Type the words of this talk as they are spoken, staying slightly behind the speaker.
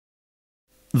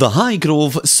The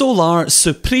Highgrove Solar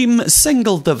Supreme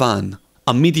Single Divan,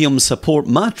 a medium support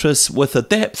mattress with a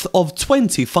depth of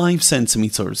 25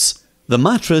 centimeters. The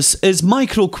mattress is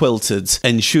micro-quilted,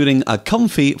 ensuring a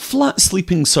comfy, flat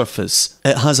sleeping surface.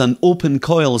 It has an open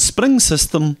coil spring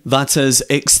system that is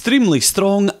extremely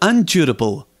strong and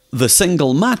durable. The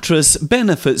single mattress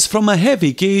benefits from a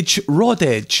heavy gauge rod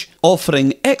edge,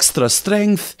 offering extra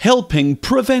strength, helping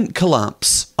prevent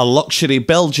collapse. A luxury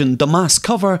Belgian damask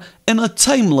cover in a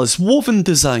timeless woven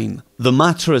design. The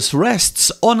mattress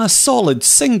rests on a solid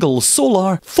single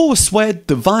solar faux suede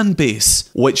divan base,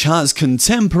 which has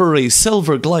contemporary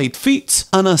silver glide feet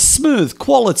and a smooth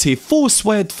quality faux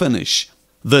suede finish.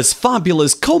 This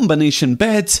fabulous combination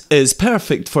bed is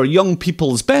perfect for young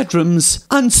people's bedrooms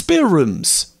and spare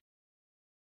rooms.